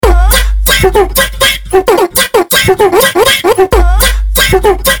Vem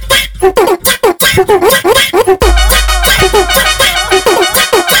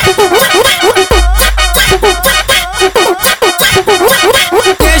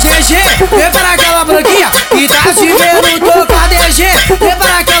para aquela branquinha que tá te vendo tocar DG. Vem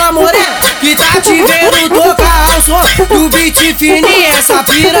para aquela morena que tá te vendo tocar ao som do beat fininho. Essa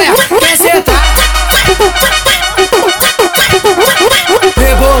piranha quer sentar,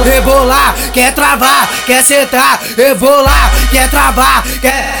 rebolar, quer travar, quer sentar, rebolar, quer travar,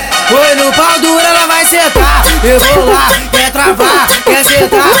 quer... Foi no pau duro, ela vai sentar, rebolar, quer travar, quer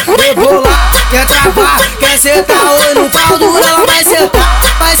sentar, rebolar, quer travar, quer sentar. Oi, no pau duro, ela vai sentar,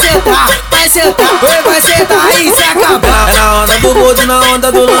 vai sentar, vai sentar, oi, vai sentar e se acabar. É na onda do bonde, na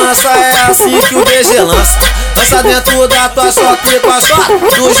onda do lança, é assim que o DG lança. Lança dentro da tua sorte e com a sorte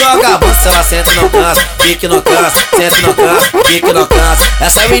tu joga avança. Ela senta e não cansa, fica e não cansa, senta e não cansa, fica e não cansa.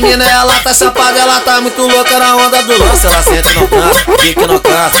 Essa menina, ela tá chapada, ela tá muito louca na onda do lance. Ela senta e não cansa, fica e não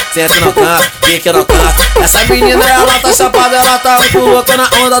cansa, senta e não cansa, fica e não cansa. Essa menina, ela tá chapada, ela tá muito louca na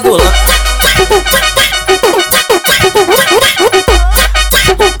onda do lance.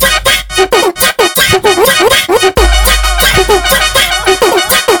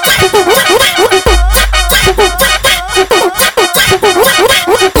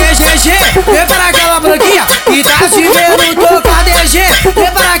 Vem para aquela branquinha que tá te vendo tocar DG.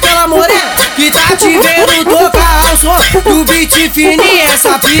 Vem para aquela morena que tá te vendo tocar ao som do beat fininho.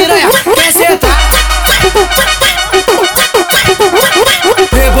 Essa piranha quer sentar,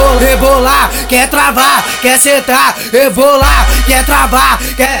 rebolar, quer travar, quer sentar, rebolar, quer travar,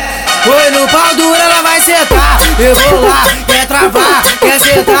 quer... Foi no pau duro, ela vai sentar, rebolar, quer travar, quer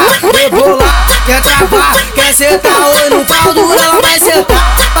sentar, rebolar, quer travar, quer sentar. Oi, no pau duro, ela vai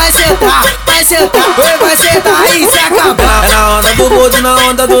sentar, vai sentar, vai sentar, oi, vai sentar e se acabar. É na onda do bonde, na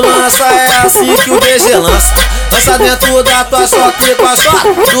onda do lança, é assim que o DG lança. Lança dentro da tua sorte e com a sorte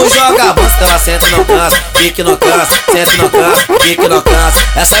tu joga avança. Ela senta e não cansa, fica e não cansa, senta e não cansa, fica e não cansa.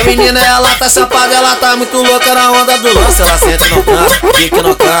 Essa menina, ela tá chapada, ela tá muito louca na onda do lance. Ela senta e não cansa, fica e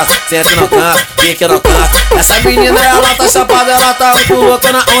não cansa, senta e não cansa, fica e não cansa. Essa menina, ela tá chapada, ela tá muito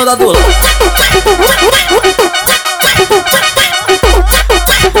louca na onda do lance.